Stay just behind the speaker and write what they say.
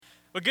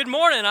Well, good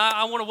morning.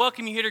 I want to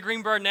welcome you here to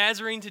Greenbrier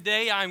Nazarene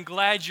today. I'm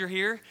glad you're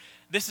here.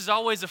 This is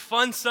always a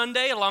fun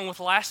Sunday, along with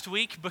last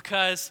week,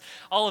 because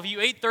all of you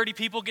 8:30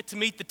 people get to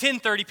meet the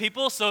 10:30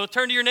 people. So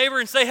turn to your neighbor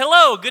and say,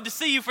 hello, good to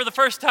see you for the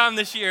first time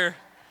this year.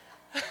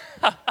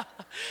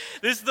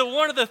 This is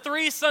one of the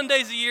 3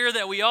 Sundays a year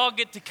that we all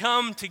get to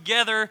come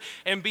together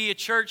and be a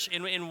church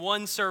in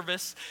one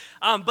service.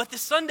 But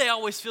this Sunday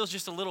always feels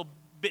just a little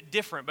bit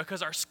different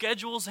because our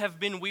schedules have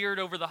been weird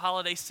over the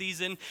holiday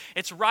season.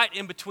 It's right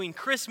in between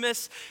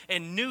Christmas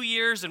and New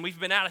Year's, and we've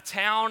been out of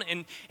town,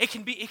 and it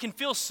can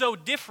feel so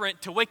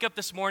different to wake up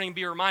this morning and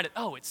be reminded,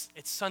 oh, it's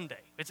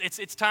Sunday.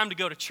 It's time to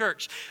go to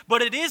church.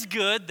 But it is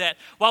good that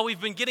while we've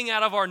been getting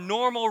out of our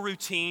normal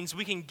routines,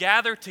 we can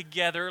gather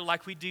together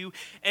like we do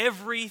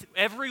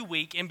every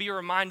week and be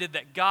reminded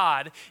that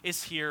God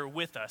is here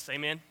with us.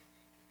 Amen.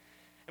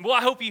 Well,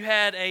 I hope you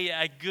had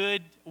a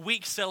good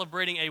week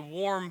celebrating a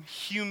warm,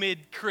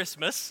 humid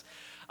Christmas.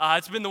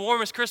 It's been the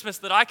warmest Christmas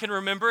that I can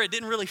remember. It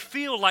didn't really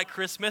feel like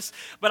Christmas,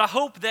 but I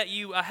hope that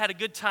you had a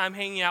good time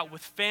hanging out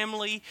with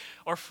family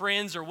or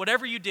friends or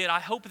whatever you did.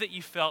 I hope that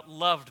you felt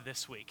loved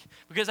this week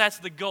because that's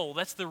the goal.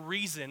 That's the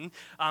reason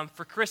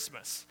for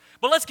Christmas.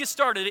 But let's get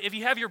started. If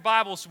you have your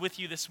Bibles with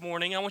you this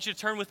morning, I want you to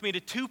turn with me to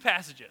 2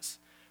 passages.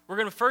 We're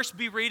going to first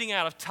be reading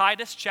out of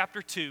Titus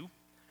chapter 2,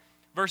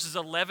 verses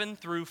 11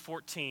 through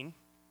 14.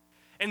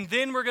 And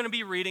then we're going to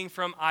be reading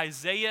from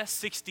Isaiah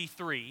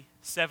 63,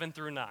 7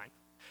 through 9.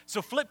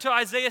 So flip to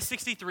Isaiah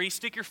 63,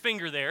 stick your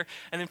finger there,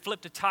 and then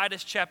flip to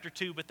Titus chapter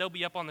 2, but they'll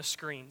be up on the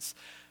screens.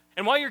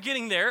 And while you're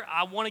getting there,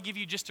 I want to give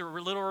you just a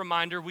little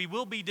reminder. We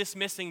will be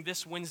dismissing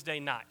this Wednesday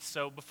night,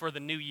 so before the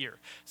new year.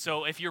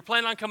 So if you're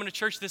planning on coming to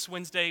church this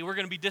Wednesday, we're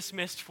going to be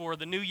dismissed for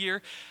the new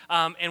year.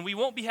 And we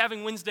won't be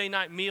having Wednesday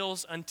night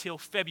meals until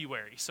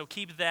February, so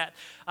keep that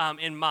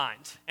in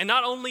mind. And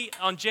not only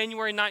on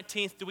January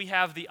 19th do we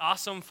have the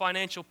awesome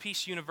Financial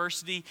Peace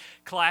University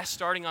class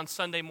starting on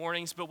Sunday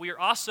mornings, but we are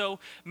also,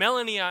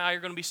 Melanie and I are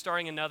going to be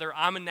starting another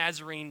I'm a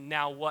Nazarene,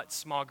 Now What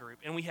small group.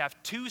 And we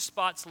have 2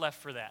 spots left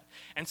for that.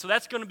 And so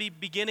that's going to be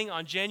beginning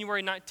on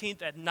January 19th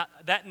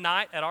that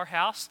night at our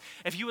house.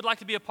 If you would like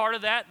to be a part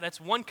of that,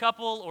 that's 1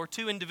 couple or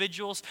 2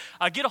 individuals.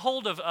 Get a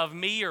hold of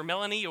me or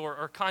Melanie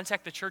or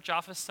contact the church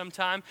office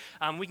sometime.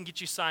 We can get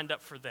you signed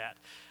up for that.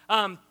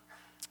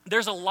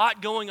 There's a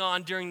lot going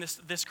on during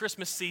this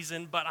Christmas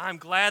season, but I'm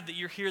glad that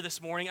you're here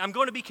this morning. I'm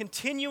going to be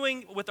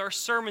continuing with our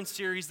sermon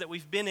series that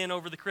we've been in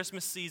over the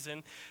Christmas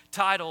season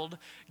titled,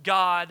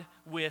 God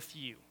with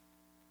You.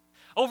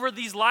 Over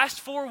these last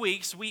 4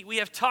 weeks, we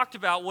have talked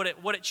about what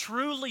it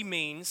truly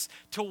means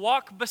to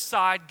walk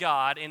beside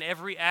God in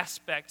every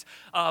aspect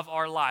of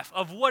our life,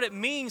 of what it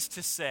means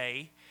to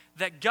say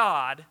that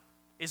God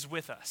is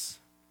with us.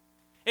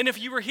 And if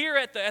you were here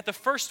at the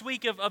first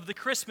week of the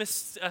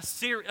Christmas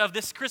of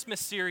this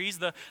Christmas series,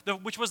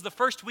 which was the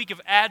first week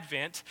of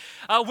Advent,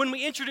 when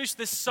we introduced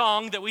this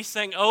song that we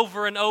sang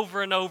over and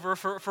over and over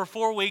for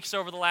 4 weeks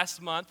over the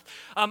last month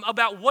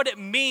about what it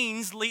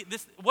means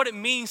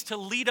to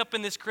lead up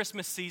in this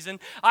Christmas season,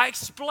 I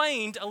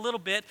explained a little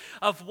bit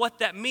of what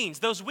that means.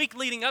 Those weeks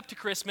leading up to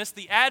Christmas,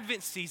 the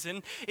Advent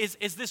season is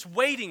this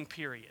waiting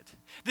period.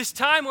 This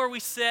time where we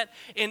sit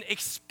in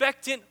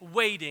expectant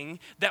waiting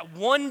that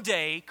one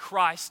day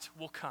Christ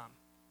will come.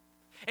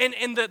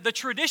 And the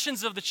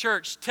traditions of the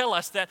church tell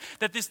us that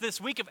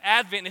this week of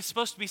Advent is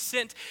supposed to be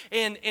spent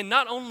in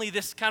not only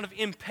this kind of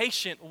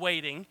impatient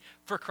waiting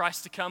for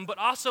Christ to come, but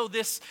also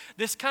this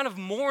kind of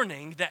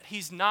mourning that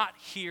he's not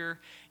here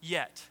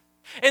yet.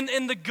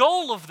 And the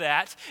goal of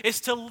that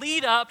is to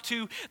lead up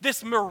to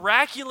this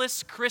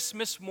miraculous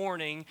Christmas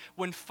morning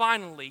when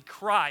finally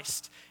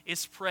Christ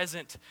is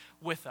present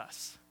with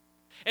us.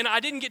 And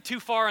I didn't get too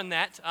far on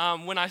that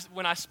when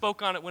I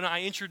spoke on it, when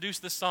I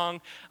introduced the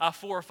song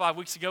 4 or 5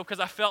 weeks ago, because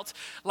I felt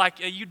like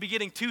you'd be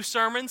getting 2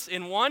 sermons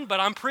in one, but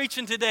I'm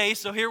preaching today,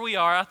 so here we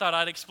are. I thought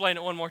I'd explain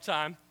it one more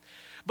time.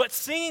 But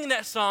singing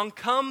that song,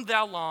 Come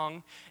Thou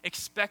Long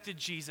Expected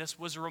Jesus,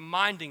 was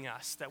reminding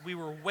us that we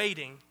were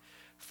waiting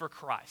for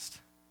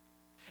Christ.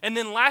 And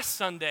then last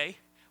Sunday,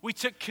 we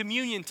took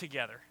communion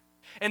together.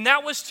 And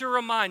that was to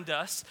remind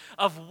us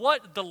of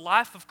what the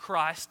life of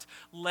Christ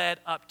led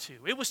up to.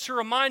 It was to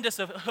remind us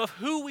of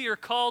who we are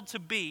called to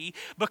be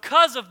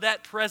because of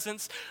that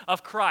presence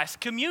of Christ.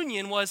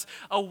 Communion was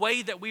a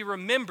way that we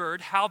remembered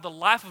how the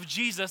life of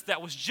Jesus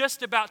that was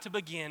just about to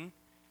begin,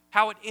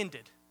 how it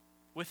ended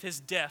with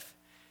his death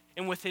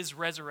and with his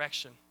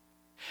resurrection.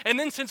 And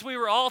then since we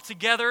were all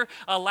together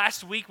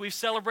last week, we've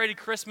celebrated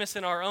Christmas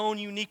in our own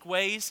unique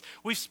ways.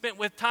 We've spent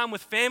time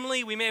with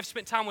family. We may have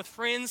spent time with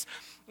friends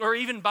or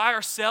even by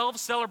ourselves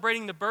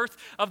celebrating the birth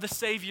of the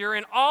Savior.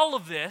 And all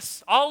of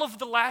this, all of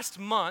the last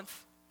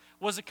month,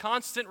 was a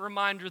constant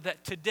reminder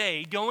that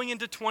today, going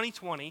into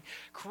 2020,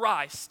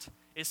 Christ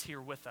is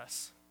here with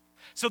us.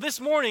 So this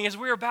morning, as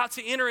we're about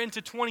to enter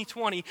into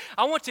 2020,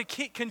 I want to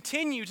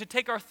continue to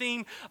take our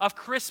theme of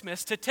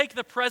Christmas, to take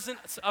the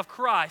presence of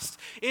Christ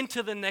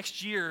into the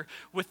next year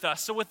with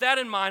us. So with that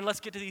in mind, let's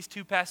get to these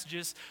 2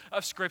 passages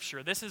of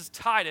Scripture. This is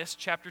Titus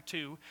chapter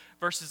 2,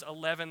 verses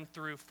 11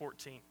 through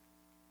 14.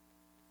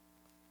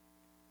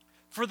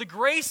 For the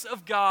grace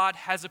of God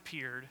has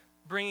appeared,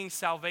 bringing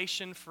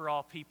salvation for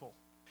all people,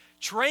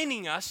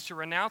 training us to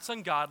renounce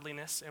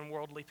ungodliness and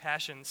worldly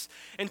passions,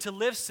 and to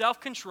live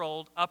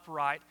self-controlled,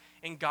 upright,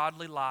 and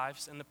godly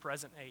lives in the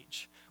present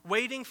age,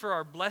 waiting for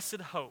our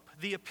blessed hope,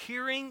 the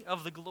appearing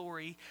of the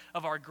glory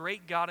of our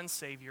great God and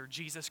Savior,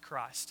 Jesus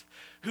Christ,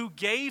 who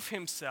gave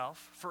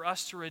himself for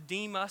us to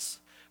redeem us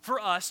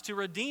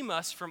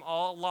from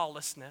all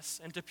lawlessness,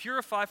 and to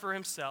purify for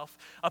himself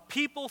a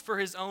people for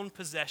his own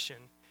possession,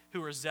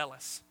 who are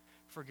zealous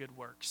for good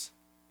works.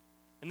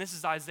 And this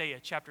is Isaiah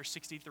chapter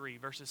 63,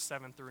 verses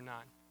 7 through 9.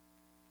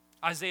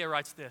 Isaiah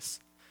writes this: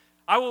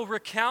 I will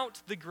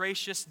recount the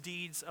gracious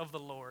deeds of the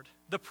Lord,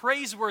 the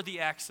praiseworthy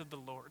acts of the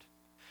Lord.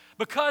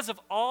 Because of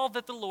all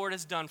that the Lord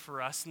has done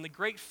for us, and the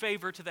great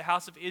favor to the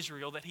house of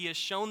Israel that he has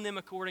shown them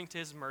according to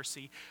his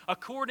mercy,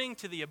 according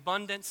to the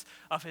abundance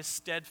of his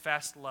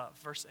steadfast love.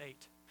 Verse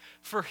 8.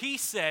 For he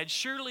said,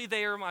 surely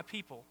they are my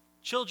people,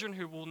 children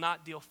who will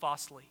not deal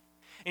falsely.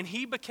 And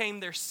he became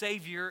their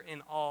Savior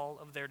in all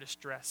of their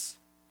distress.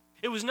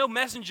 It was no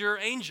messenger or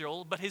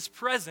angel, but his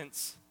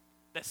presence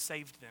that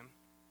saved them.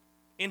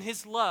 In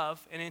his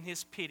love and in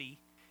his pity,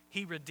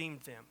 he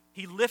redeemed them.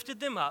 He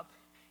lifted them up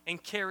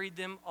and carried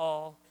them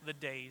all the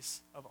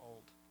days of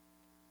old.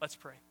 Let's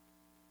pray.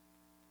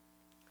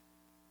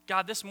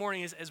 God, this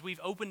morning, as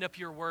we've opened up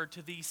your word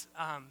to these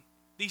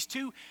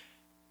two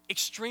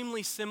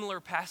extremely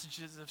similar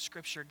passages of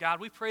Scripture, God,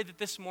 we pray that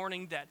this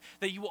morning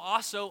that you will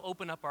also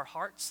open up our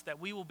hearts, that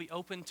we will be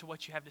open to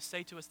what you have to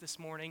say to us this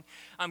morning.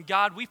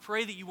 God, we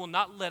pray that you will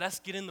not let us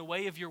get in the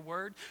way of your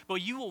word, but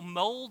you will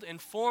mold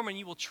and form and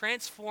you will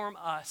transform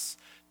us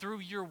through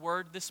your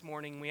word this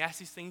morning. We ask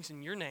these things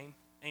in your name.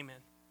 Amen.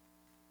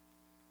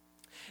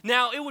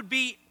 Now, it would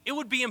be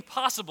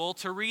impossible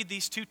to read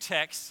these two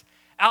texts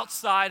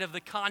outside of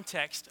the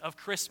context of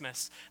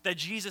Christmas, that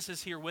Jesus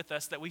is here with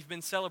us, that we've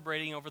been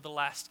celebrating over the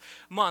last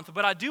month.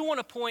 But I do want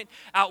to point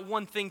out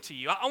one thing to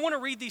you. I want to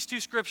read these two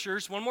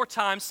scriptures one more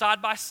time,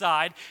 side by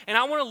side, and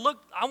I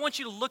want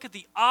you to look at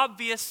the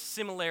obvious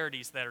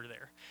similarities that are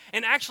there.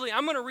 And actually,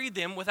 I'm going to read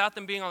them without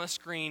them being on the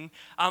screen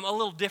a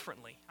little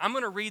differently. I'm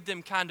going to read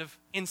them kind of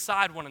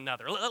inside one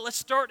another. Let's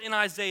start in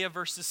Isaiah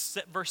verse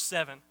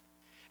 7.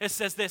 It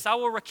says this: I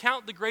will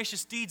recount the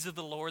gracious deeds of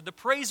the Lord, the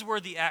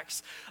praiseworthy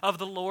acts of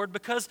the Lord,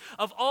 because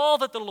of all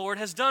that the Lord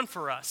has done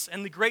for us,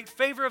 and the great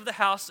favor of the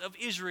house of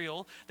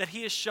Israel that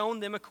he has shown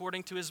them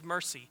according to his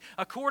mercy,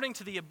 according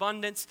to the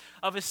abundance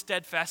of his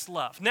steadfast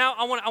love. Now,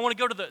 I want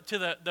to go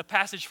to the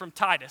passage from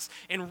Titus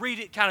and read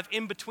it kind of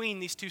in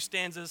between these two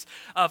stanzas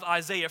of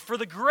Isaiah. For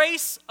the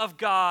grace of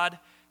God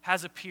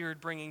has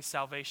appeared, bringing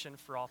salvation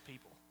for all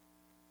people,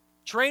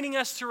 training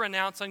us to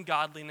renounce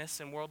ungodliness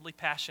and worldly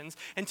passions,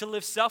 and to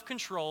live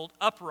self-controlled,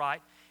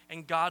 upright,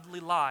 and godly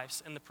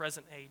lives in the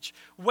present age,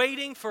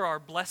 waiting for our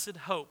blessed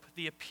hope,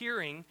 the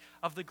appearing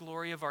of the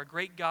glory of our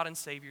great God and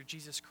Savior,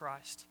 Jesus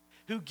Christ,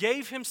 who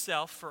gave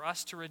himself for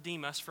us to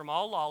redeem us from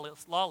all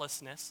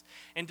lawlessness,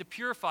 and to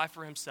purify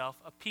for himself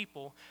a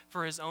people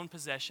for his own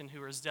possession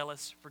who are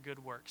zealous for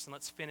good works. And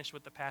let's finish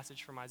with the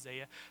passage from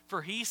Isaiah.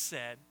 For he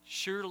said,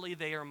 surely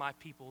they are my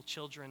people,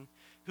 children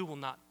who will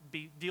not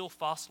deal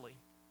falsely.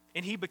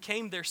 And he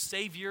became their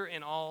Savior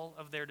in all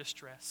of their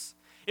distress.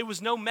 It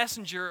was no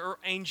messenger or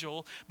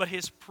angel, but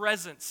his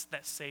presence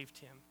that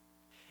saved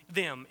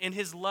them. In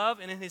his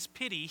love and in his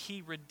pity,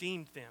 he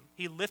redeemed them.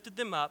 He lifted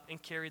them up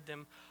and carried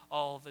them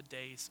all the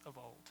days of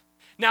old.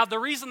 Now, the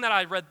reason that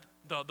I read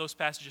those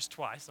passages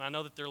twice, and I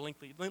know that they're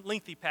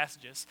lengthy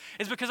passages,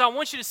 is because I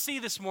want you to see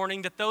this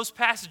morning that those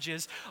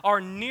passages are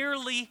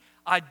nearly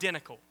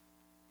identical.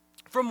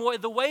 From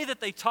the way that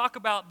they talk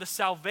about the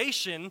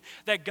salvation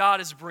that God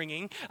is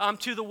bringing,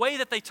 to the way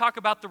that they talk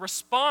about the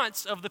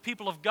response of the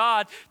people of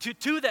God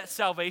to that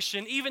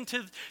salvation, even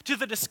to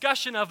the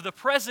discussion of the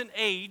present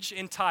age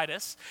in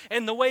Titus,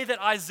 and the way that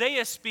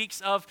Isaiah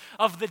speaks of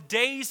the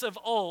days of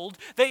old,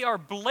 they are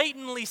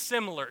blatantly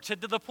similar to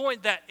the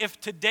point that if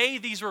today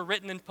these were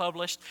written and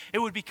published, it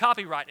would be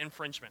copyright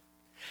infringement.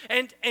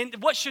 And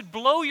what should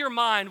blow your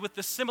mind with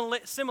the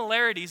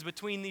similarities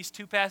between these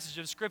two passages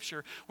of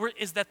Scripture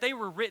is that they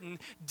were written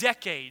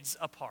decades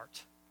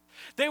apart.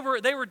 They were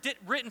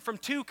written from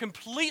two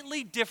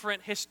completely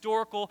different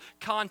historical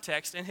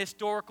contexts and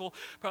historical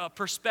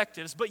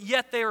perspectives, but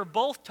yet they are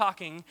both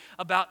talking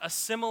about a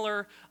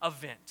similar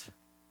event.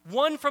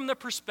 One from the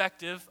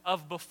perspective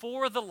of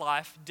before the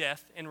life,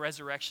 death, and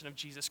resurrection of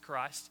Jesus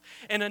Christ,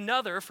 and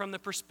another from the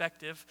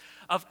perspective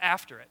of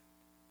after it.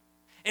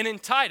 And in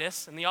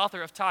Titus, and the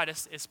author of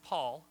Titus is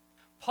Paul,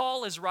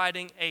 Paul is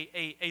writing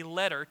a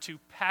letter to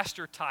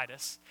Pastor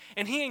Titus,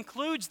 and he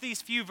includes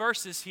these few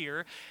verses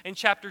here in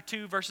chapter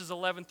 2, verses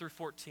 11 through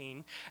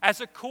 14,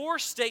 as a core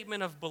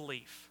statement of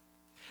belief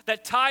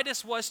that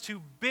Titus was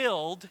to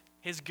build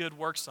his good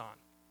works on.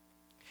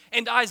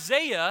 And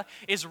Isaiah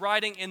is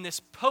writing in this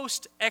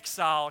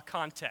post-exile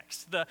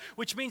context,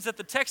 which means that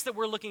the text that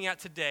we're looking at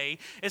today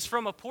is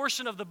from a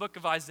portion of the book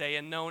of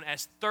Isaiah known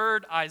as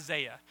 3rd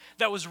Isaiah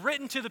that was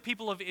written to the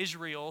people of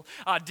Israel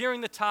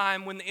during the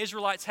time when the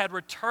Israelites had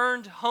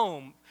returned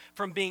home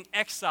from being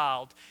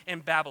exiled in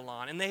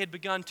Babylon, and they had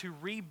begun to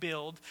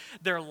rebuild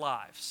their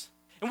lives.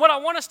 And what I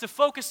want us to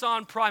focus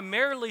on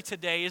primarily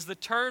today is the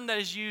term that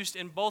is used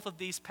in both of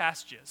these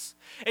passages.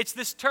 It's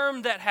this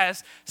term that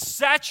has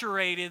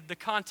saturated the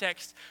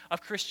context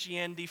of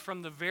Christianity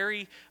from the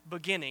very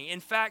beginning.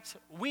 In fact,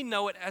 we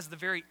know it as the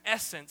very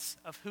essence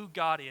of who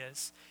God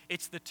is.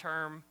 It's the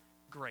term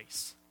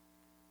grace.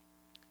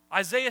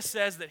 Isaiah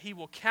says that he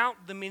will count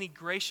the many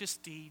gracious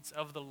deeds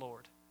of the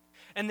Lord.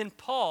 And then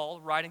Paul,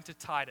 writing to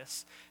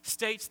Titus,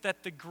 states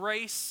that the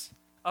grace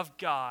of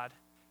God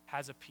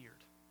has appeared.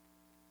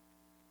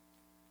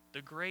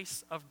 The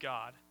grace of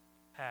God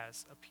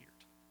has appeared.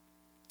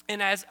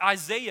 And as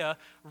Isaiah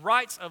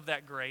writes of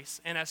that grace,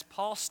 and as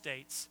Paul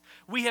states,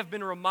 we have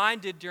been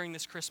reminded during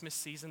this Christmas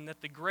season that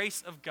the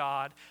grace of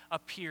God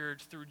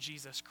appeared through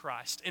Jesus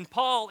Christ. And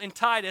Paul in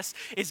Titus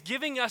is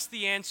giving us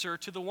the answer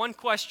to the one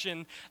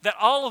question that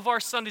all of our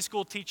Sunday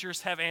school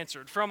teachers have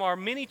answered. From our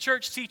mini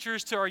church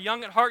teachers to our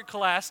Young at Heart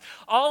class,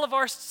 all of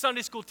our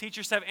Sunday school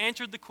teachers have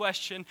answered the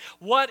question,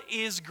 what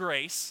is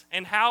grace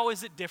and how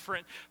is it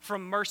different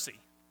from mercy?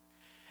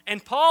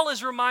 And Paul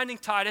is reminding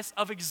Titus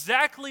of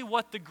exactly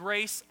what the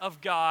grace of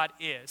God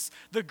is.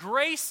 The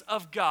grace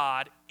of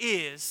God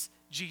is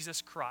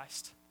Jesus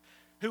Christ,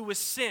 who was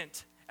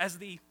sent as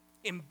the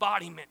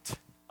embodiment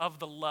of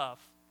the love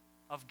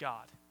of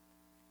God.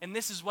 And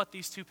this is what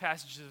these two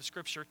passages of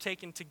Scripture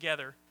taken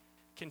together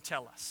can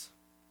tell us.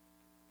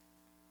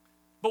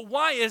 But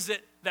why is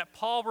it that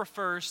Paul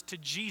refers to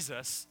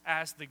Jesus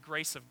as the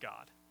grace of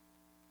God?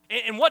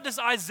 And what does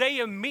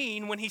Isaiah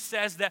mean when he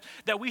says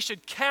that we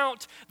should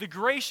count the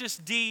gracious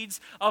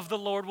deeds of the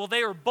Lord? Well,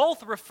 they are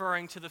both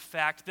referring to the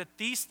fact that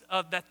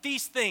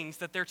these things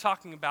that they're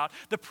talking about,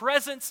 the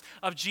presence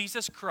of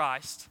Jesus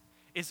Christ,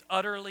 is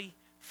utterly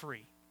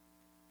free.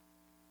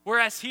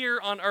 Whereas here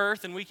on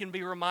earth, and we can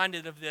be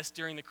reminded of this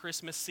during the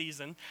Christmas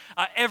season,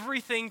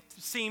 everything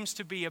seems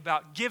to be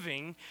about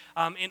giving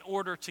in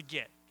order to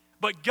get.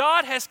 But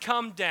God has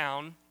come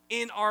down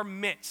in our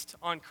midst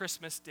on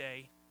Christmas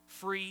Day,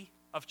 free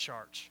of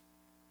charge.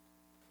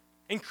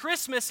 And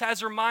Christmas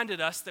has reminded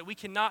us that we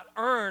cannot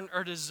earn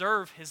or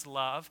deserve His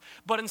love,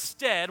 but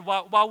instead,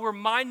 while we're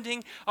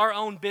minding our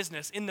own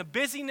business, in the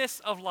busyness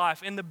of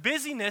life, in the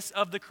busyness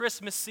of the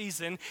Christmas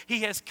season,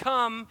 He has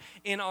come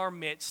in our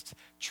midst,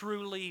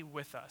 truly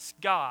with us.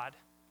 God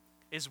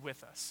is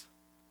with us.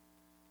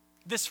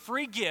 This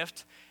free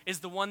gift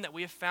is the one that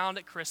we have found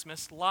at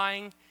Christmas,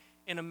 lying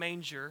in a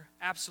manger,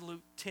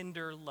 absolute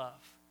tender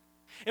love.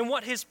 And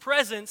what His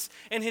presence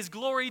and His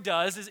glory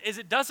does is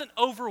it doesn't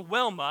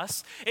overwhelm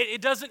us.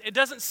 It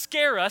doesn't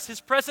scare us.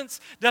 His presence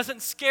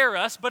doesn't scare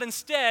us, but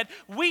instead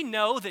we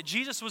know that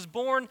Jesus was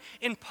born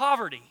in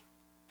poverty.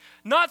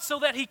 Not so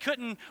that He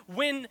couldn't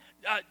win,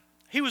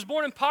 He was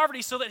born in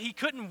poverty so that He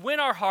couldn't win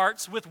our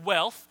hearts with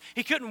wealth.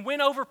 He couldn't win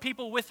over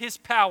people with His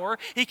power.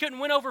 He couldn't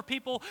win over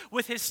people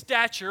with His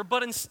stature,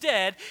 but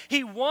instead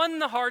He won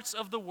the hearts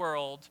of the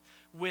world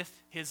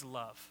with His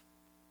love.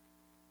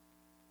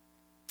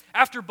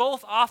 After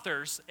both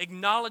authors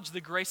acknowledge the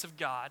grace of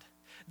God,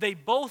 they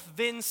both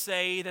then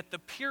say that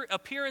the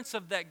appearance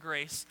of that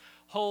grace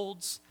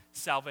holds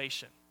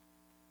salvation.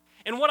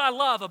 And what I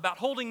love about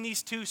holding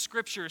these two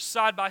scriptures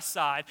side by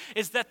side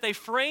is that they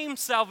frame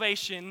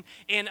salvation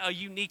in a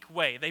unique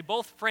way. They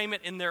both frame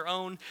it in their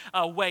own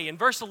way. In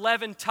verse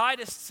 11,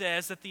 Titus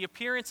says that the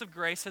appearance of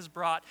grace has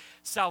brought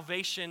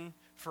salvation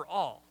for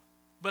all.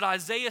 But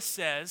Isaiah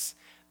says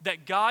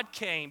that God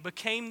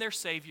became their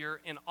Savior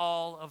in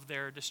all of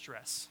their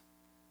distress.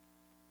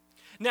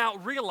 Now,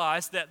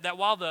 realize that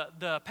while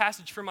the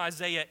passage from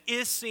Isaiah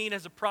is seen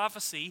as a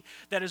prophecy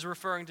that is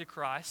referring to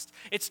Christ,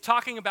 it's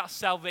talking about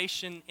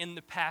salvation in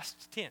the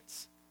past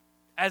tense,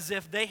 as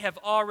if they have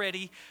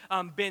already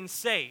been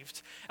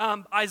saved.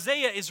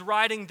 Isaiah is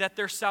writing that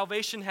their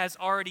salvation has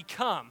already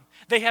come.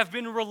 They have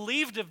been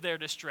relieved of their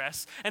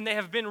distress, and they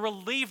have been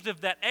relieved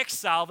of that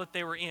exile that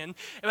they were in.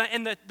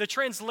 And the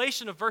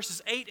translation of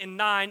verses 8 and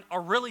 9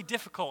 are really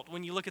difficult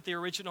when you look at the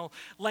original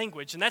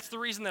language. And that's the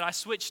reason that I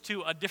switched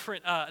to a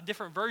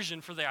different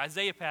version for the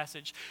Isaiah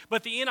passage.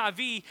 But the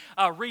NIV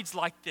reads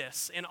like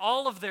this: in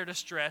all of their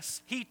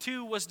distress, He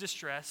too was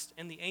distressed,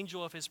 and the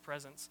angel of His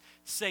presence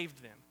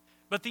saved them.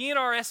 But the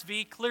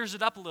NRSV clears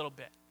it up a little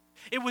bit.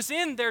 It was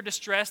in their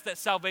distress that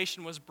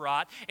salvation was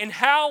brought. And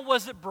how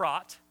was it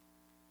brought?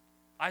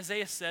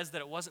 Isaiah says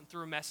that it wasn't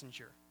through a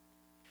messenger.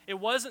 It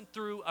wasn't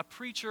through a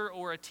preacher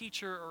or a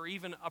teacher or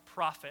even a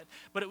prophet,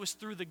 but it was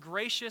through the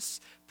gracious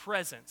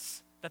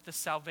presence that the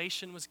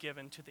salvation was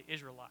given to the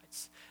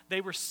Israelites. They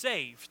were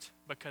saved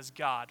because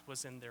God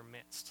was in their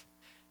midst.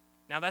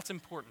 Now that's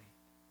important.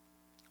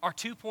 Our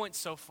 2 points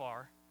so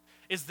far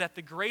is that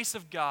the grace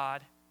of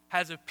God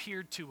has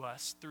appeared to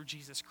us through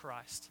Jesus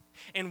Christ.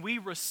 And we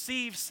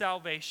receive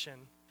salvation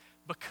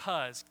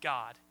because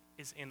God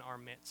is in our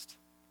midst.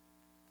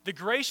 The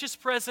gracious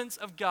presence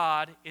of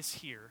God is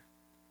here,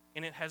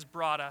 and it has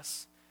brought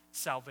us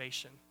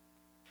salvation.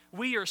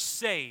 We are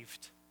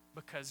saved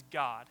because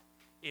God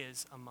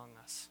is among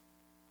us.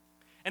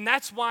 And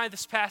that's why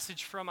this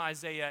passage from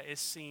Isaiah is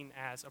seen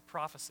as a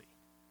prophecy.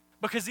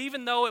 Because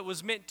even though it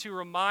was meant to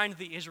remind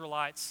the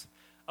Israelites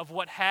of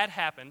what had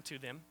happened to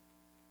them,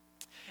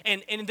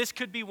 and this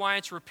could be why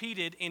it's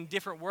repeated in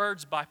different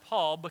words by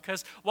Paul,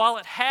 because while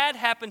it had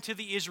happened to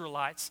the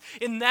Israelites,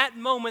 in that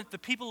moment the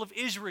people of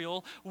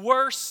Israel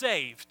were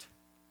saved,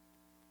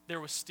 there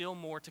was still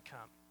more to come.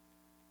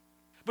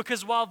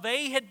 Because while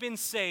they had been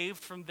saved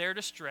from their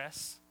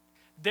distress,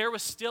 there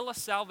was still a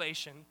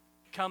salvation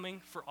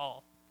coming for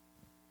all.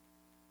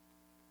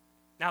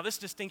 Now, this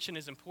distinction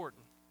is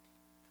important.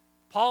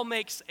 Paul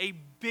makes a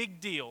big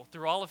deal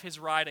through all of his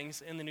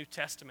writings in the New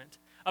Testament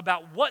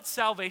about what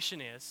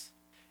salvation is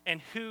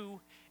and who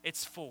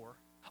it's for.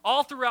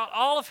 All throughout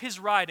all of his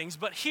writings,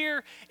 but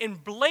here in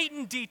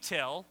blatant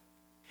detail,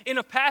 in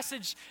a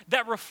passage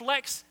that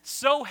reflects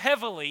so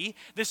heavily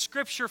the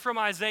scripture from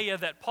Isaiah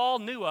that Paul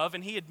knew of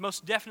and he had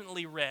most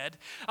definitely read.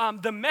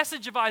 The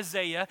message of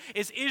Isaiah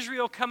is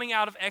Israel coming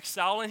out of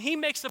exile, and he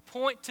makes a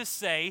point to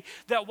say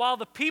that while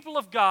the people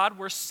of God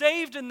were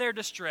saved in their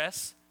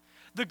distress,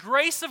 the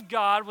grace of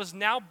God was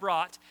now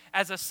brought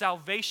as a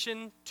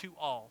salvation to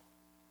all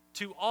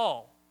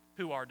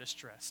who are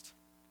distressed.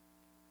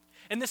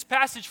 And this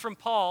passage from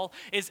Paul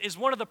is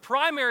one of the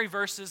primary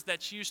verses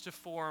that's used to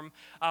form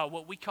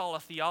what we call a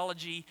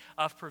theology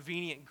of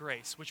prevenient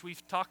grace, which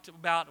we've talked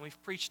about and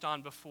we've preached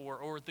on before,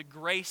 or the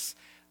grace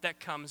that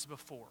comes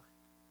before.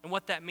 And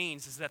what that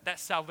means is that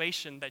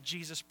salvation that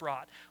Jesus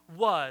brought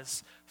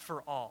was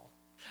for all.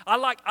 I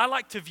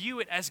like to view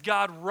it as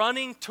God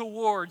running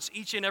towards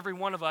each and every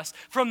one of us.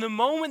 From the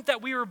moment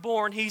that we were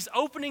born, He's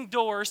opening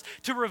doors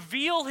to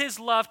reveal His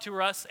love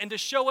to us and to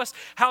show us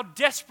how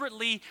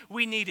desperately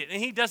we need it. And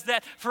He does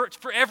that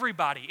for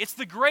everybody. It's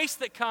the grace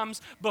that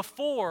comes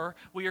before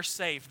we are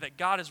saved, that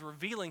God is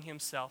revealing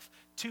Himself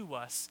to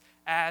us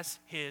as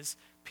His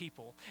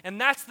people. And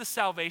that's the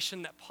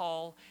salvation that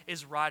Paul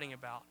is writing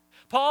about.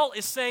 Paul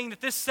is saying that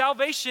this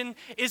salvation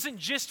isn't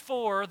just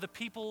for the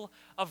people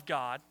of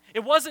God.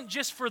 It wasn't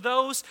just for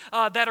those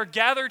that are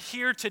gathered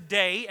here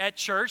today at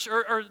church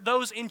or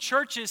those in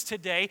churches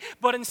today,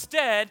 but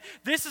instead,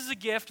 this is a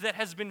gift that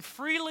has been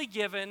freely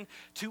given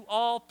to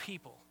all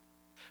people.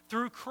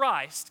 Through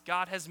Christ,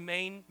 God has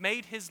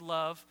made His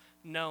love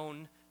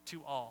known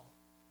to all.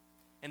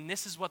 And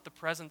this is what the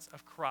presence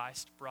of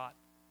Christ brought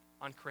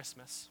on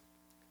Christmas.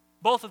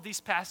 Both of these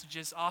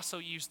passages also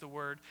use the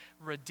word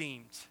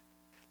redeemed.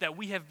 That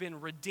we have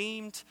been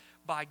redeemed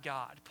by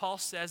God. Paul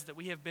says that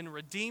we have been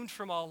redeemed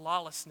from all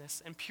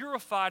lawlessness and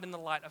purified in the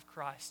light of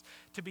Christ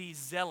to be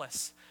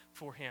zealous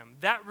for Him.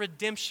 That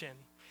redemption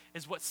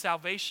is what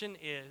salvation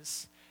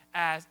is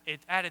at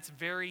its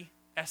very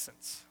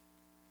essence.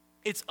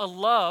 It's a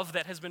love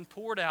that has been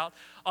poured out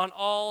on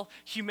all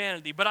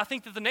humanity. But I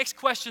think that the next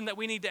question that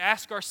we need to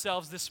ask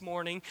ourselves this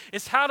morning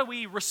is, how do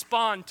we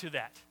respond to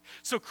that?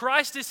 So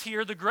Christ is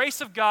here. The grace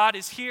of God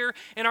is here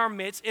in our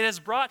midst. It has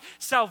brought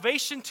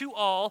salvation to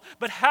all.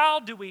 But how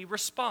do we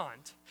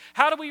respond?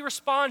 How do we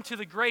respond to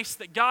the grace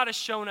that God has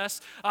shown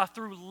us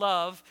through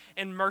love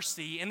and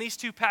mercy? And these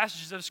two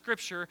passages of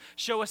Scripture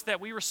show us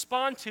that we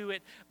respond to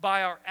it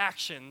by our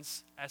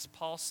actions, as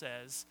Paul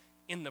says,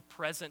 in the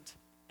present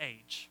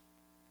age.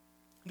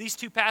 These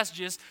two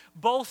passages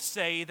both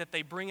say that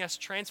they bring us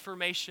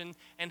transformation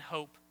and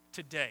hope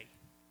today,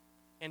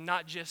 and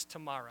not just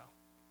tomorrow.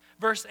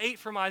 Verse 8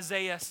 from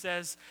Isaiah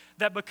says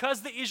that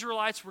because the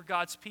Israelites were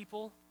God's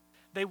people,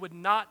 they would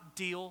not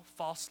deal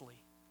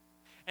falsely,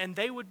 and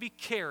they would be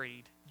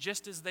carried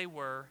just as they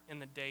were in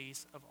the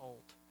days of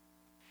old.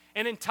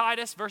 And in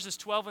Titus, verses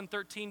 12 and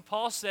 13,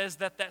 Paul says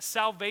that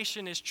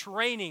salvation is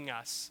training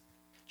us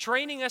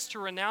to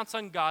renounce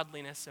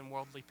ungodliness and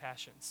worldly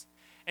passions,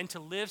 and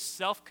to live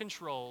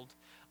self-controlled,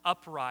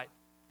 upright,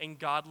 and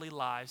godly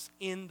lives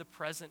in the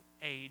present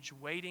age,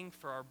 waiting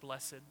for our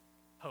blessed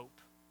hope.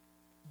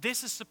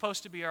 This is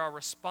supposed to be our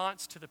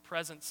response to the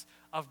presence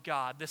of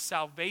God, the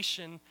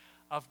salvation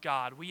of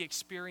God. We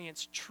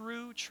experience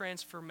true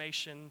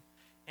transformation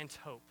and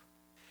hope.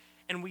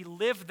 And we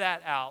live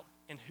that out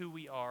in who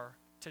we are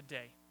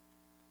today.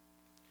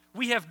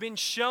 We have been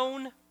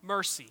shown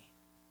mercy.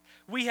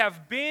 We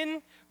have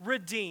been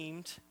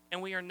redeemed,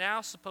 and we are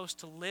now supposed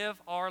to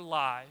live our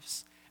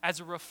lives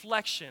as a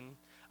reflection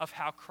of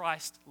how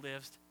Christ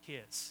lived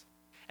His.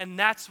 And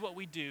that's what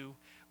we do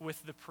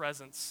with the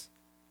presence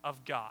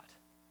of God.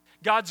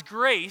 God's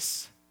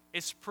grace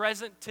is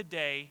present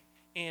today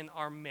in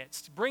our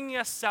midst, bringing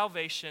us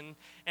salvation,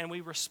 and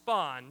we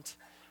respond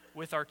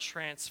with our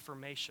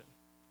transformation.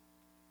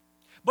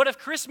 But if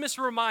Christmas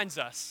reminds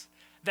us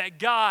that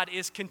God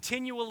is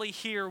continually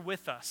here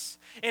with us,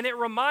 and it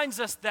reminds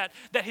us that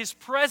His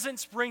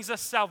presence brings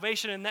us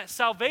salvation, and that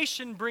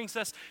salvation brings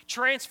us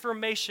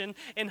transformation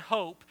and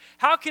hope,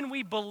 how can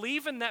we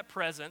believe in that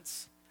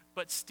presence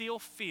but still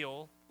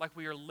feel like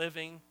we are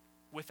living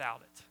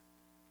without it?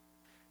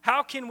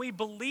 How can we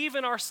believe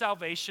in our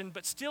salvation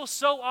but still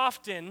so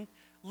often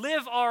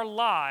live our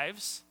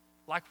lives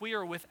like we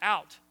are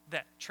without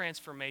that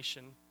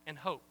transformation and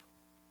hope?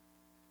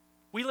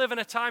 We live in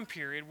a time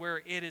period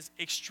where it is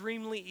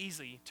extremely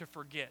easy to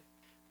forget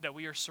that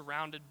we are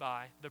surrounded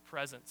by the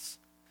presence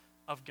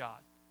of God.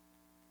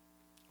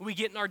 We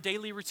get in our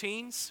daily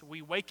routines,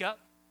 we wake up,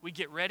 we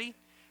get ready,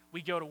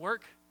 we go to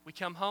work, we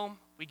come home,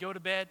 we go to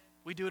bed,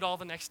 we do it all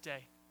the next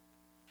day.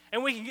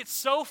 And we can get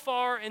so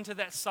far into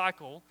that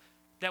cycle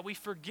that we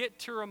forget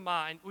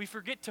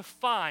to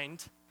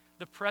find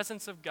the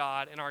presence of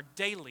God in our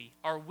daily,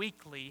 our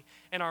weekly,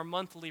 and our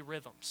monthly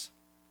rhythms.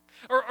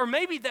 Or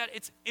maybe that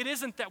it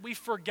isn't that we've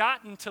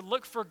forgotten to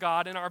look for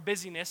God in our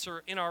busyness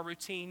or in our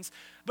routines,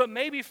 but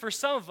maybe for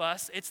some of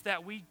us, it's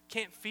that we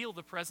can't feel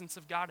the presence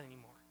of God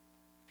anymore.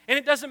 And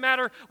it doesn't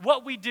matter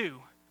what we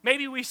do.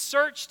 Maybe we've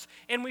searched,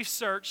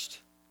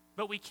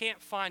 but we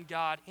can't find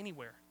God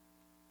anywhere.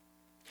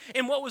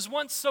 And what was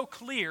once so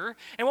clear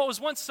and what was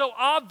once so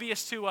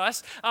obvious to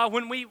us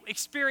when we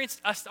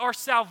experienced our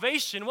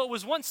salvation, what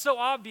was once so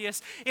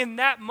obvious in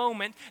that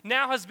moment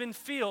now has been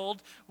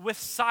filled with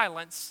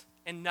silence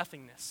and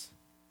nothingness.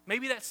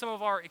 Maybe that's some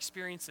of our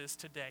experiences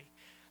today.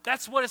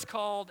 That's what is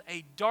called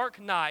a dark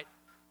night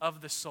of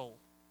the soul.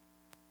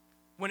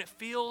 When it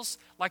feels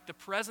like the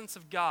presence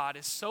of God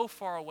is so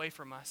far away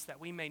from us that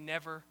we may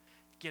never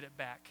get it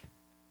back.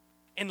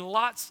 And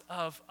lots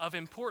of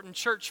important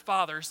church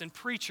fathers and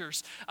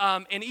preachers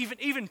and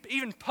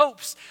even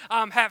popes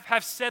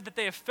have said that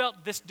they have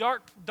felt this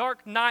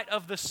dark night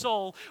of the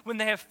soul when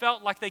they have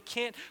felt like they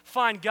can't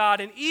find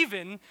God. And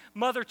even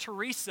Mother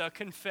Teresa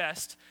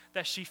confessed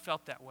that she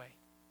felt that way.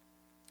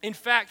 In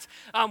fact,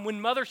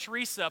 when Mother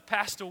Teresa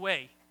passed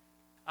away,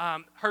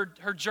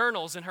 her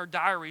journals and her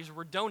diaries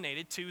were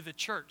donated to the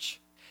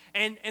church.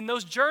 And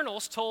those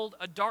journals told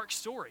a dark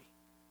story.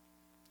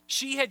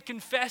 She had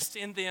confessed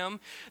in them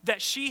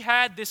that she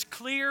had this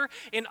clear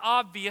and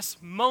obvious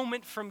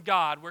moment from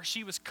God where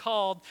she was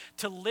called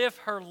to live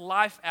her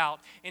life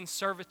out in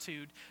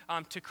servitude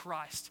to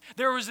Christ.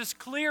 There was this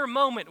clear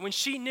moment when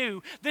she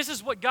knew, this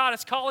is what God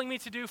is calling me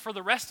to do for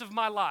the rest of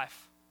my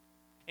life.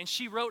 And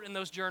she wrote in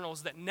those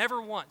journals that never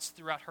once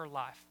throughout her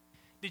life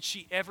did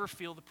she ever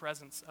feel the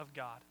presence of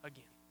God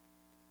again.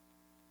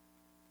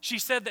 She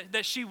said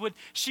that she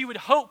would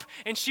hope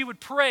and she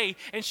would pray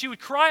and she would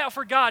cry out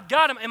for God.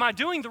 God, am I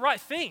doing the right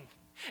thing?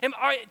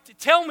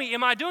 Tell me,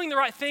 am I doing the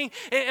right thing?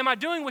 Am I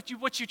doing what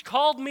you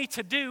called me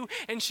to do?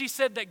 And she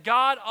said that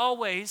God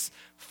always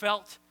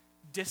felt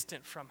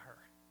distant from her.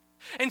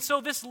 And so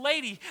this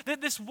lady,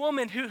 this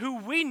woman who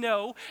we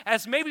know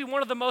as maybe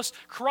one of the most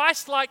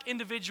Christ-like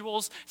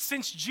individuals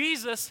since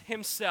Jesus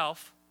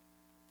himself,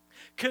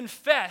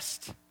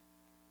 confessed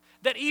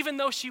that even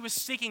though she was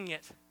seeking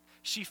it,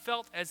 she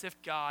felt as if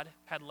God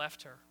had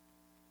left her.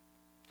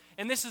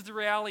 And this is the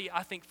reality,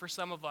 I think, for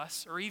some of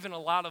us, or even a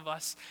lot of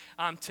us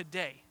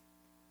today.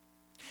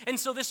 And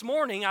so this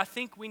morning, I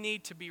think we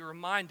need to be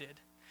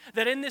reminded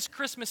that in this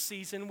Christmas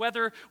season,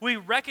 whether we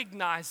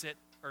recognize it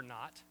or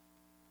not,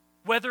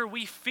 whether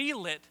we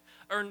feel it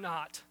or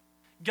not,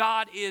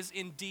 God is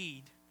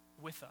indeed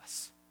with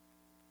us.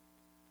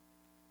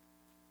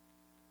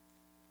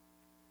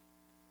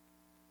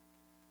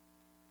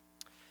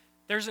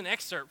 There's an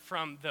excerpt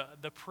from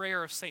the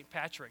prayer of St.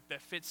 Patrick that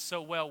fits so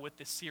well with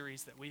this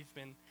series that we've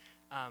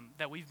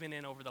been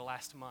in over the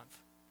last month.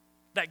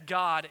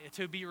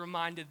 To be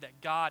reminded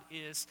that God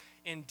is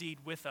indeed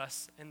with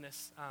us in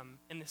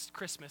this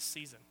Christmas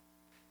season.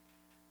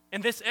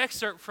 And this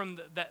excerpt from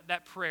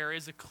that prayer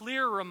is a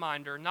clear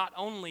reminder not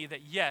only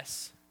that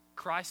yes,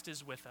 Christ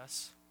is with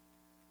us,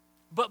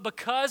 but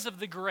because of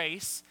the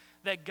grace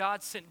that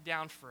God sent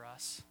down for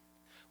us,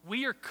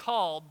 we are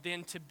called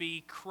then to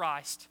be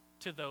Christ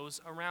to those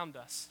around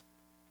us.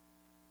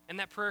 And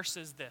that prayer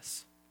says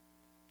this: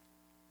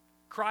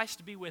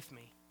 Christ be with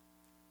me,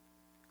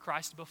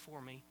 Christ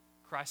before me,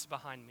 Christ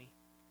behind me,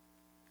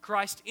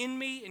 Christ in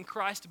me and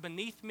Christ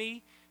beneath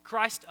me,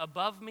 Christ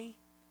above me,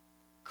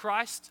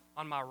 Christ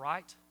on my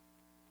right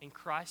and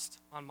Christ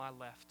on my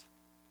left.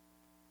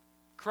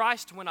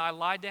 Christ when I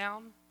lie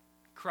down,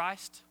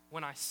 Christ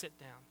when I sit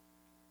down.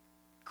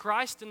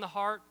 Christ in the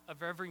heart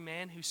of every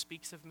man who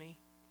speaks of me,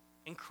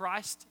 and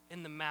Christ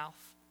in the mouth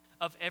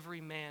of every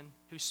man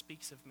who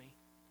speaks of me.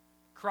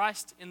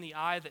 Christ in the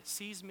eye that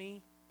sees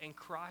me, and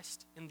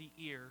Christ in the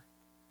ear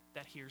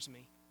that hears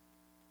me.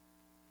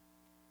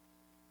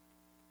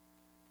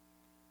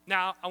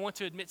 Now, I want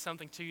to admit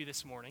something to you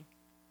this morning.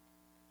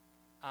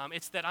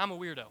 It's that I'm a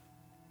weirdo.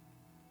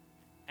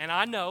 And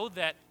I know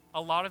that a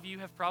lot of you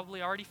have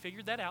probably already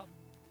figured that out.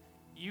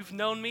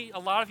 A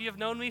lot of you have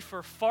known me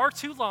for far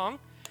too long.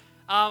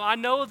 I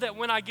know that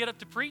when I get up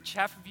to preach,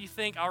 half of you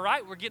think, all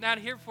right, we're getting out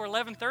of here before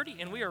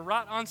 11:30, and we are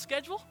right on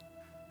schedule.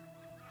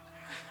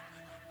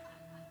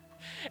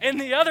 And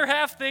the other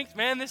half thinks,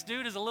 man, this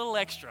dude is a little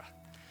extra.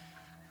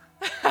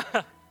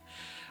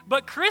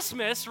 But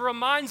Christmas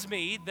reminds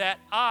me that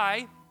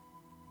I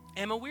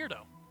am a weirdo.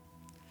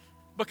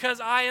 Because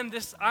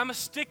I'm a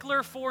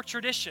stickler for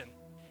tradition.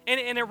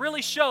 And it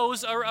really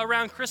shows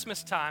around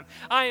Christmas time.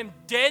 I am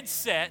dead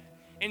set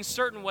in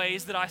certain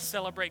ways that I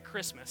celebrate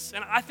Christmas.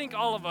 And I think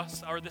all of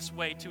us are this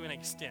way to an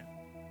extent.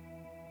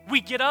 We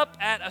get up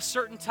at a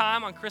certain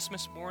time on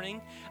Christmas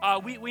morning.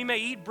 We may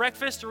eat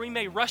breakfast or we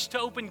may rush to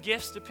open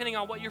gifts depending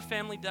on what your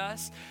family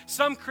does.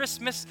 Some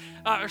families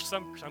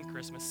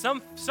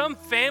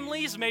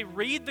may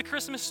read the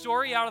Christmas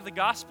story out of the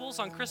Gospels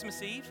on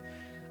Christmas Eve.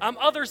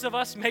 Others of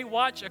us may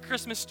watch a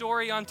Christmas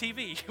story on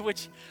TV,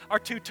 which are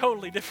two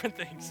totally different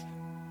things.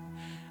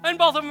 And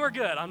both of them are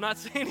good. I'm not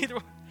saying either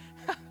one.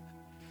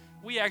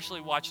 We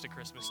actually watched a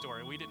Christmas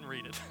story. We didn't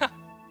read it.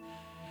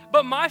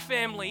 But my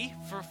family,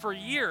 for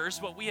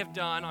years, what we have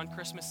done on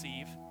Christmas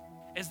Eve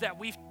is that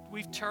we've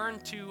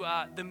turned to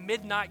the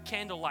midnight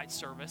candlelight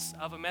service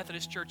of a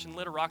Methodist church in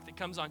Little Rock that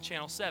comes on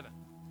Channel 7.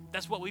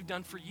 That's what we've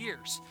done for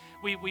years.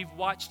 We've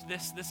watched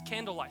this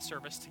candlelight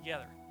service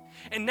together.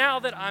 And now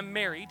that I'm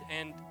married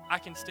and I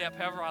can stay up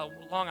however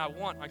long I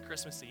want on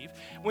Christmas Eve,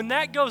 when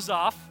that goes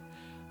off,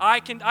 I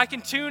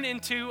can tune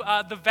into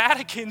the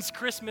Vatican's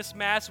Christmas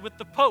Mass with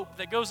the Pope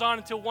that goes on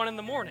until 1 in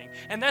the morning.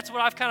 And that's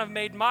what I've kind of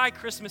made my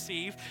Christmas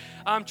Eve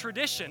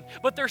tradition.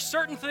 But there's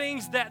certain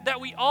things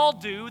that we all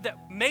do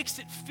that makes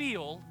it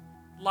feel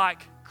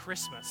like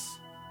Christmas.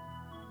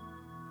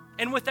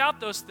 And without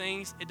those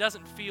things, it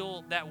doesn't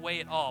feel that way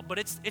at all. But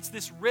it's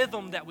this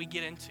rhythm that we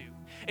get into.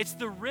 It's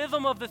the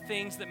rhythm of the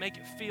things that make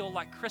it feel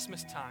like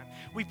Christmas time.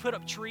 We put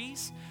up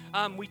trees,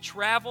 we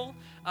travel,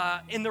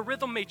 and the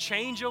rhythm may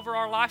change over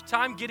our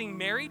lifetime. Getting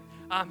married,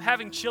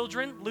 having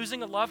children,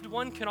 losing a loved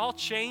one can all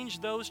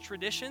change those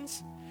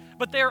traditions.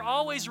 But they are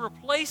always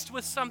replaced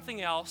with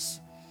something else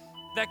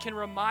that can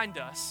remind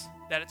us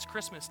that it's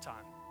Christmas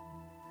time.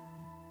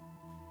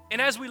 And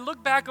as we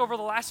look back over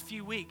the last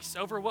few weeks,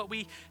 over what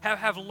we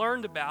have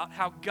learned about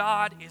how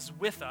God is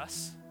with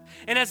us,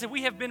 and as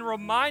we have been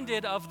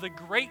reminded of the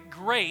great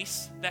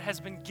grace that has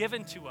been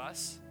given to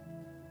us,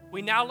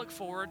 we now look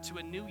forward to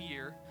a new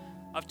year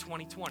of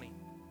 2020.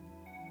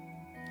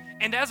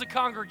 And as a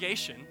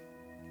congregation,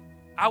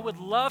 I would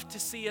love to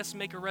see us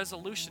make a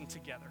resolution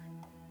together.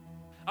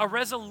 A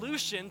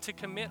resolution to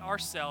commit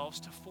ourselves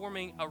to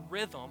forming a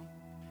rhythm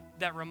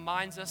that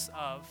reminds us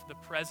of the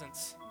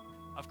presence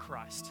of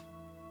Christ.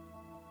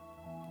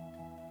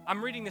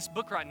 I'm reading this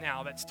book right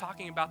now that's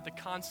talking about the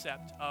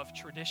concept of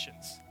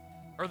traditions,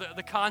 or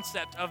the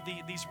concept of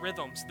these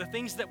rhythms, the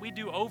things that we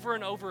do over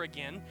and over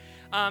again,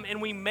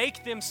 and we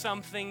make them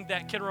something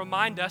that can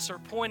remind us or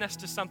point us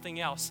to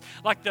something else,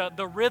 like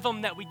the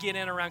rhythm that we get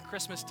in around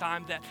Christmas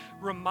time that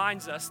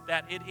reminds us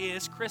that it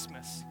is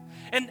Christmas.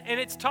 And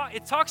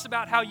it talks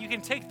about how you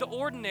can take the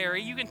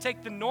ordinary, you can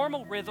take the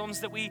normal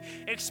rhythms that we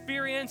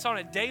experience on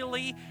a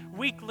daily,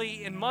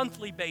 weekly, and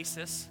monthly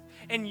basis,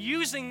 and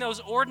using those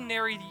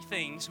ordinary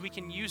things, we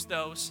can use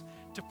those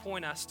to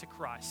point us to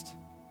Christ.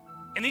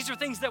 And these are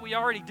things that we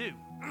already do.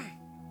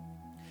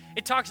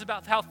 It talks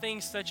about how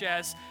things such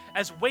as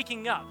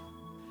waking up,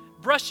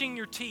 brushing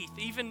your teeth,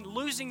 even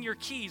losing your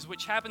keys,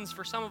 which happens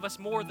for some of us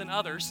more than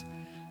others,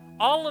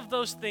 all of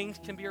those things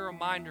can be a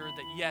reminder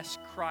that yes,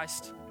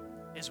 Christ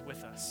is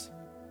with us.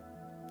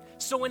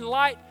 So in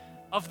light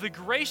of the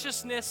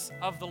graciousness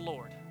of the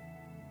Lord,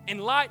 in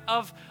light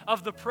of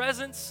the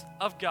presence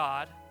of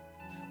God,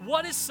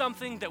 what is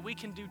something that we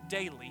can do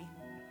daily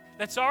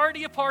that's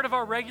already a part of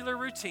our regular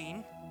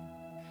routine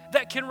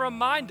that can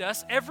remind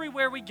us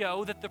everywhere we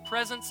go that the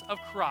presence of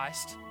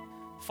Christ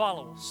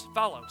follows?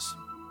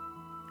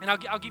 And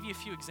I'll give you a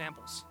few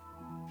examples.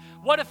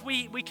 What if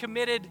we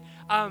committed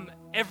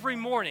every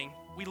morning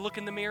we look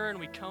in the mirror and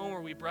we comb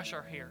or we brush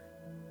our hair?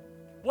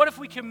 What if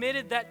we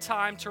committed that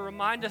time to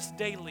remind us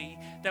daily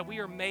that we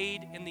are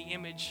made in the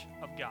image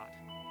of God?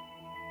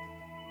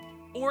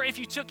 Or if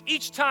you took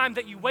each time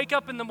that you wake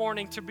up in the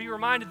morning to be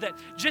reminded that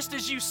just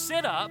as you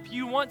sit up,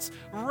 you once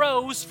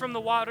rose from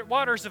the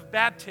waters of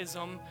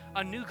baptism,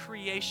 a new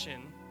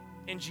creation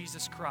in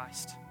Jesus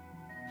Christ.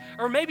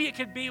 Or maybe it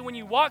could be when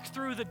you walk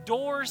through the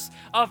doors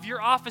of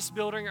your office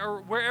building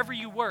or wherever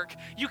you work,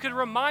 you could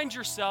remind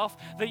yourself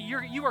that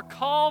you are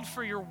called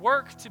for your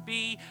work to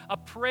be a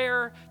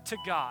prayer to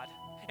God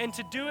and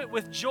to do it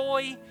with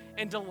joy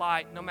and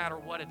delight no matter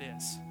what it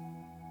is.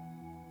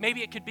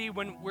 Maybe it could be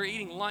when we're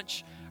eating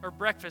lunch or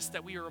breakfast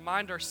that we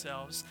remind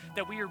ourselves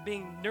that we are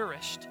being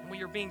nourished and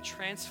we are being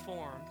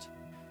transformed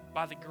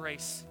by the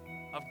grace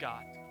of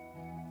God.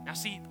 Now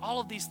see,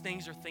 all of these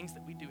things are things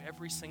that we do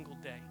every single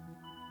day.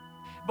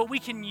 But we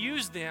can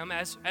use them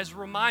as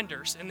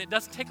reminders, and it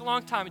doesn't take a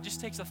long time, it just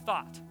takes a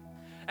thought,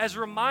 as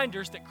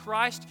reminders that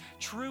Christ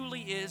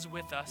truly is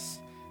with us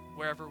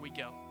wherever we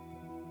go.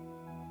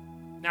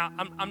 Now,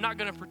 I'm not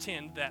going to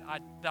pretend that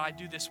I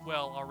do this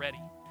well already.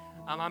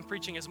 I'm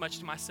preaching as much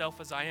to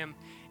myself as I am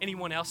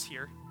anyone else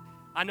here.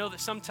 I know that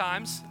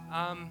sometimes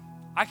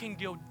I can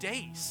go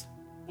days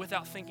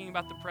without thinking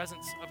about the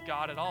presence of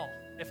God at all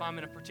if I'm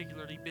in a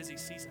particularly busy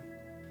season.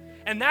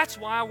 And that's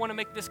why I want to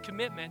make this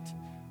commitment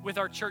with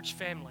our church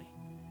family,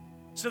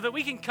 so that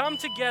we can come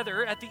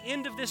together at the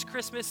end of this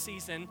Christmas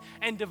season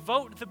and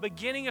devote the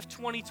beginning of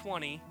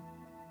 2020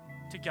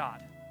 to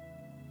God.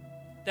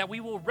 that we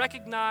will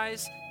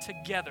recognize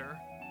together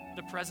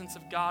the presence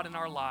of God in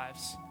our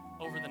lives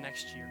over the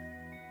next year.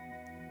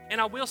 And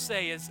I will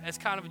say, as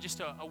kind of just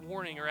a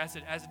warning or as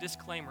a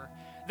disclaimer,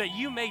 that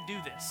you may do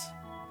this.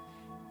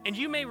 And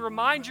you may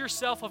remind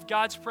yourself of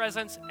God's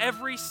presence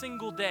every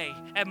single day,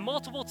 at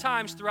multiple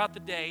times throughout the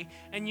day,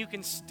 and you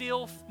can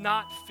still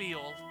not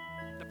feel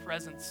the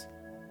presence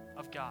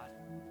of God.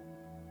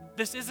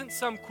 This isn't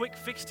some quick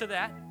fix to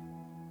that,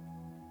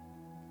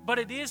 but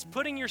it is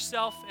putting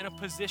yourself in a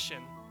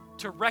position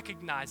to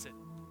recognize it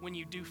when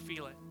you do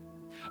feel it.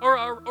 Or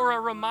a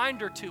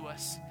reminder to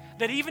us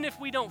that even if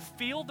we don't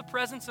feel the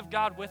presence of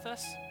God with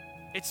us,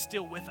 it's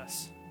still with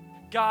us.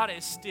 God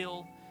is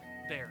still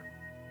there.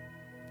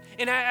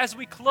 And as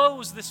we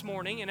close this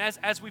morning and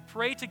as we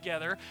pray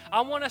together,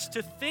 I want us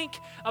to think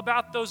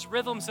about those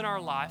rhythms in our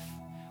life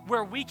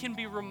where we can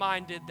be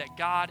reminded that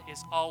God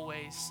is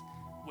always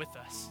with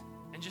us.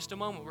 In just a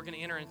moment, we're going to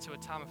enter into a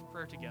time of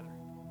prayer together.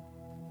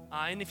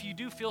 And if you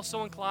do feel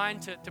so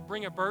inclined to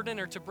bring a burden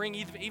or to bring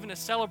even a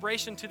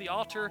celebration to the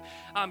altar,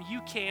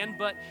 you can.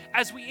 But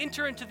as we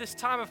enter into this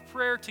time of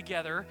prayer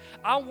together,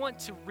 I want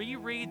to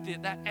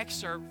reread that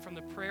excerpt from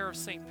the prayer of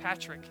St.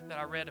 Patrick that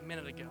I read a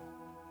minute ago.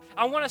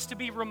 I want us to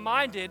be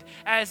reminded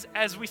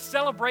as we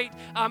celebrate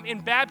in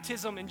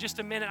baptism in just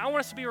a minute. I want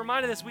us to be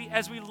reminded as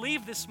we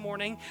leave this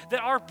morning that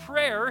our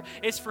prayer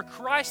is for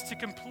Christ to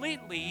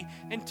completely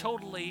and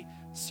totally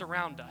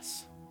surround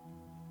us.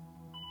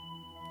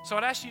 So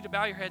I'd ask you to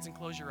bow your heads and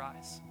close your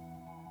eyes.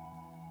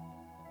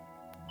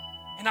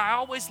 And I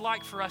always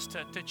like for us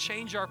to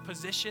change our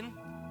position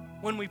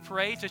when we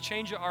pray, to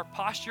change our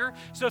posture.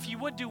 So if you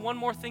would do one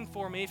more thing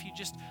for me, if you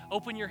just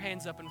open your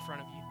hands up in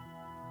front of you.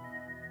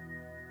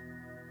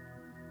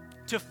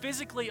 To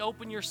physically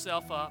open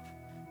yourself up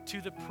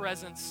to the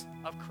presence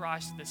of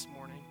Christ this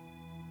morning.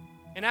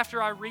 And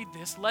after I read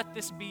this, let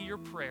this be your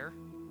prayer.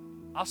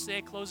 I'll say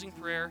a closing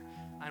prayer,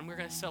 and we're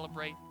going to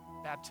celebrate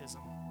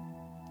baptism.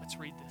 Let's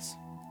read this.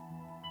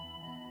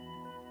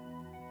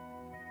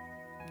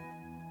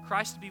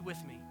 Christ be with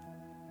me.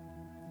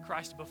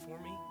 Christ before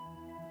me.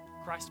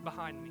 Christ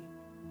behind me.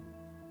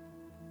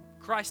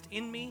 Christ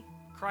in me.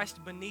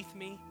 Christ beneath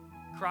me.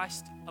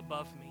 Christ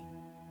above me.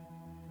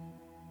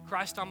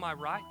 Christ on my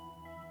right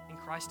and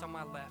Christ on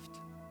my left.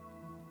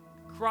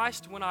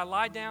 Christ when I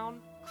lie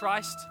down.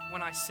 Christ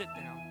when I sit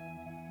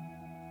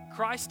down.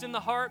 Christ in the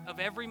heart of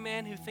every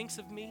man who thinks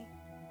of me,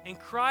 and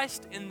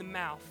Christ in the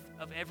mouth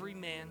of every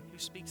man who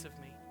speaks of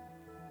me.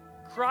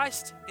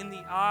 Christ in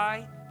the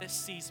eye that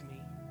sees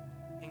me,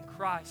 and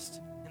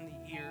Christ in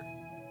the ear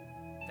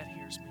that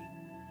hears me.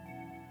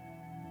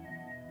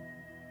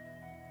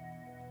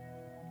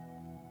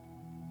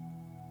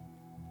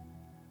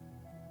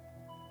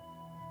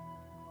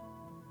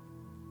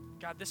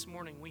 God, this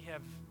morning we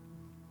have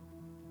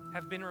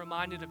been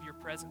reminded of your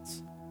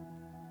presence.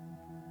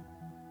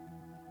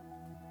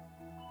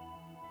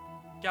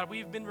 God,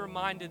 we've been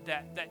reminded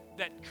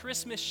that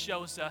Christmas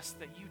shows us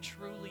that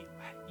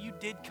you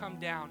did come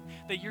down,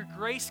 that your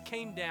grace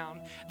came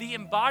down, the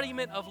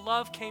embodiment of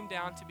love came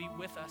down to be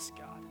with us,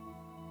 God.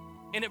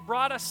 And it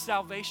brought us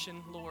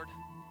salvation, Lord.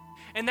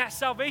 And that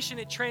salvation,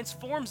 it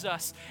transforms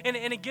us, and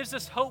it gives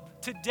us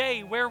hope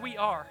today where we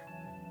are.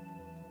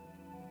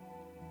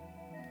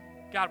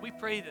 God, we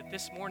pray that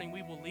this morning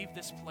we will leave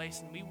this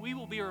place and we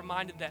will be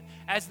reminded that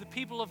as the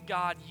people of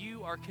God,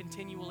 you are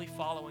continually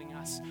following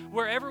us.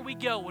 Wherever we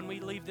go when we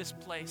leave this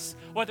place,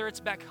 whether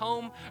it's back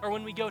home or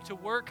when we go to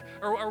work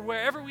or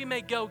wherever we may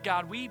go,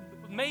 God,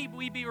 may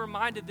we be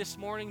reminded this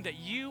morning that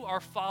you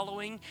are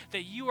following,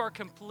 that you are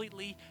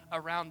completely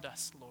around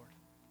us, Lord.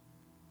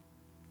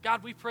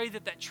 God, we pray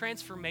that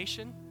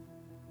transformation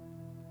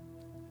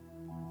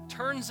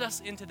turns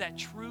us into that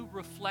true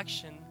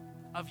reflection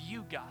of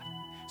you, God.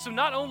 So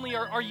not only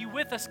are you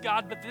with us,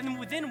 God, but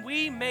then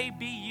we may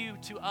be you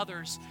to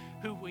others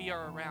who we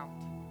are around.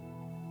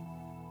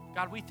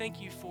 God, we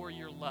thank you for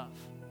your love.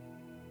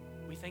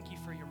 We thank you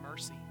for your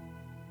mercy.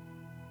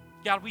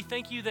 God, we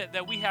thank you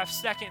that we have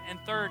second and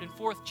third and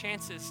fourth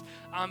chances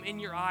in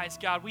your eyes,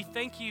 God. We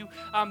thank you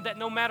that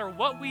no matter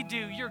what we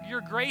do, your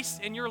grace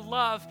and your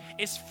love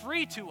is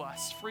free to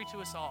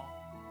us all.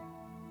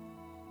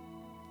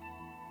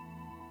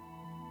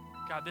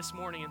 God, this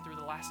morning and through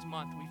the last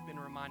month, we've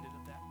been reminded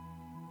of that.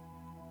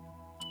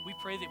 We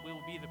pray that we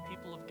will be the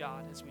people of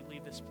God as we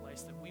leave this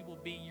place, that we will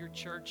be your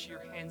church, your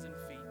hands and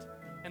feet,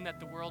 and that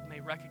the world may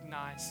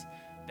recognize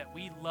that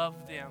we love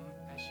them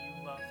as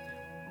you love them.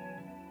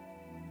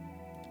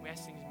 We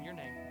ask things in your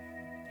name.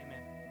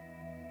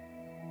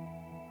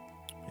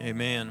 Amen.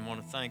 Amen. I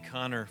want to thank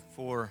Hunter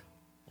for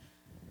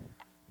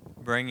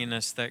bringing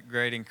us that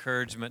great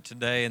encouragement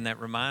today and that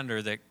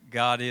reminder that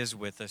God is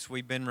with us.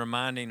 We've been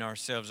reminding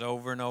ourselves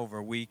over and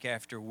over, week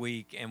after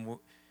week, and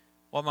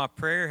what my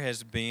prayer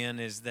has been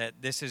is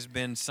that this has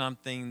been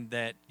something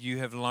that you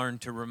have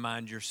learned to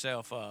remind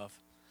yourself of.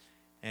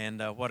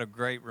 And what a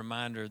great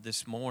reminder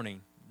this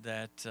morning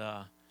that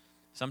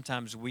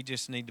sometimes we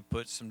just need to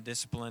put some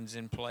disciplines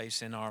in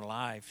place in our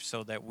life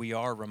so that we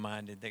are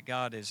reminded that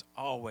God is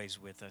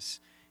always with us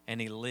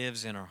and He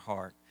lives in our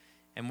heart.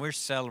 And we're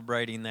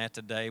celebrating that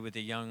today with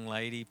a young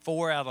lady.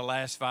 4 out of the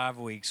last 5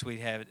 weeks, we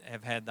have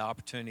had the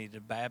opportunity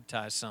to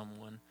baptize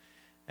someone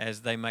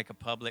as they make a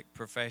public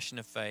profession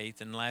of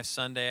faith. And last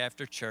Sunday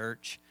after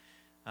church,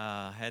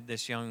 had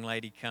this young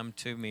lady come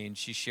to me, and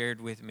she shared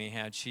with me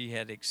how she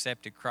had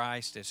accepted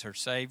Christ as her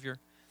Savior,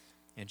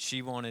 and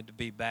she wanted to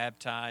be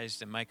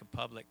baptized and make a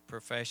public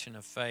profession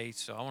of faith.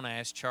 So I want to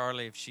ask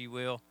Charlie if she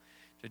will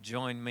to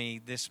join me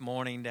this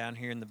morning down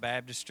here in the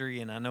baptistry.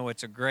 And I know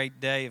it's a great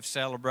day of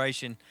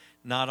celebration,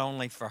 not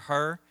only for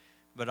her,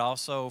 but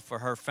also for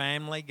her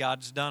family.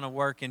 God's done a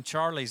work in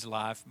Charlie's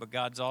life, but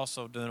God's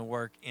also doing a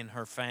work in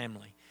her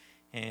family.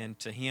 And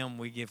to Him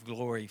we give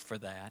glory for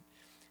that.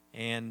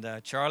 And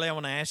Charlie, I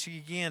want to ask you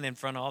again in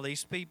front of all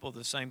these people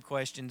the same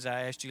questions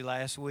I asked you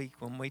last week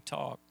when we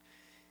talked.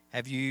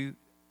 Have you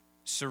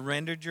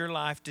surrendered your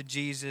life to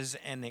Jesus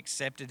and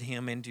accepted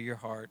Him into your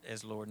heart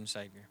as Lord and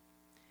Savior?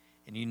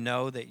 And you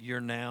know that you're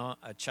now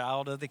a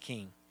child of the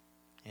King,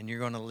 and you're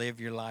going to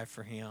live your life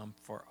for Him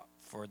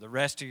for the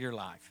rest of your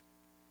life.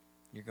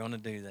 You're going to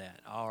do that.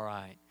 All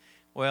right.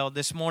 Well,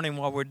 this morning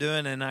what we're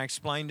doing, and I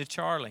explained to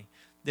Charlie,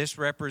 this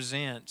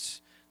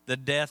represents the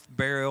death,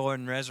 burial,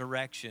 and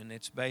resurrection.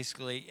 It's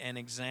basically an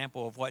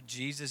example of what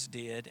Jesus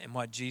did and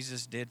what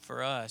Jesus did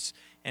for us.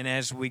 And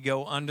as we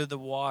go under the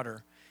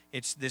water,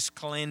 it's this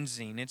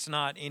cleansing. It's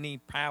not any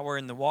power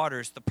in the water.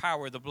 It's the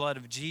power of the blood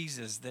of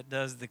Jesus that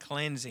does the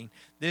cleansing.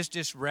 This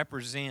just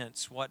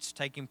represents what's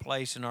taking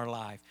place in our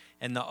life.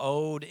 And the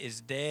old is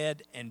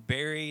dead and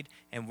buried,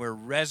 and we're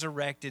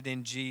resurrected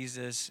in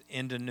Jesus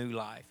into new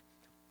life.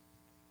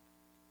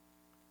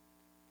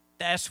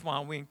 That's why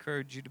we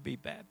encourage you to be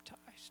baptized.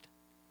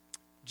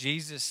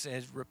 Jesus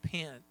says,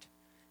 repent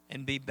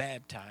and be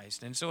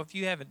baptized. And so if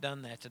you haven't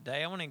done that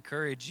today, I want to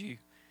encourage you.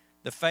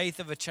 The faith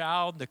of a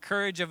child, the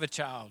courage of a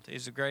child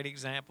is a great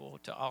example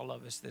to all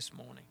of us this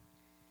morning.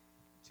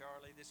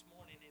 Charlie, this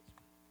morning it's...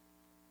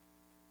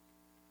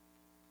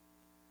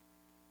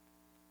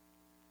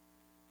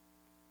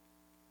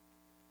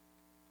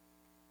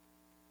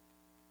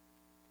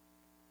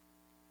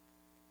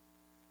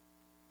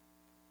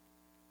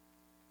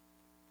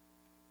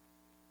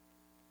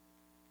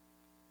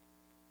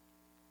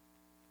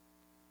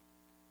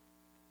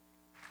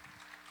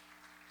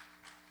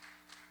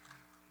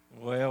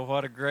 Well,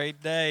 what a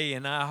great day,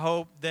 and I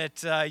hope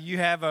that you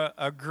have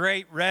a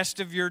great rest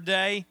of your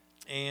day,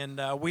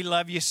 and we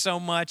love you so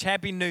much.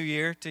 Happy New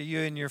Year to you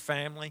and your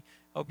family.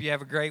 Hope you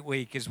have a great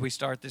week as we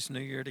start this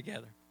new year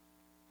together.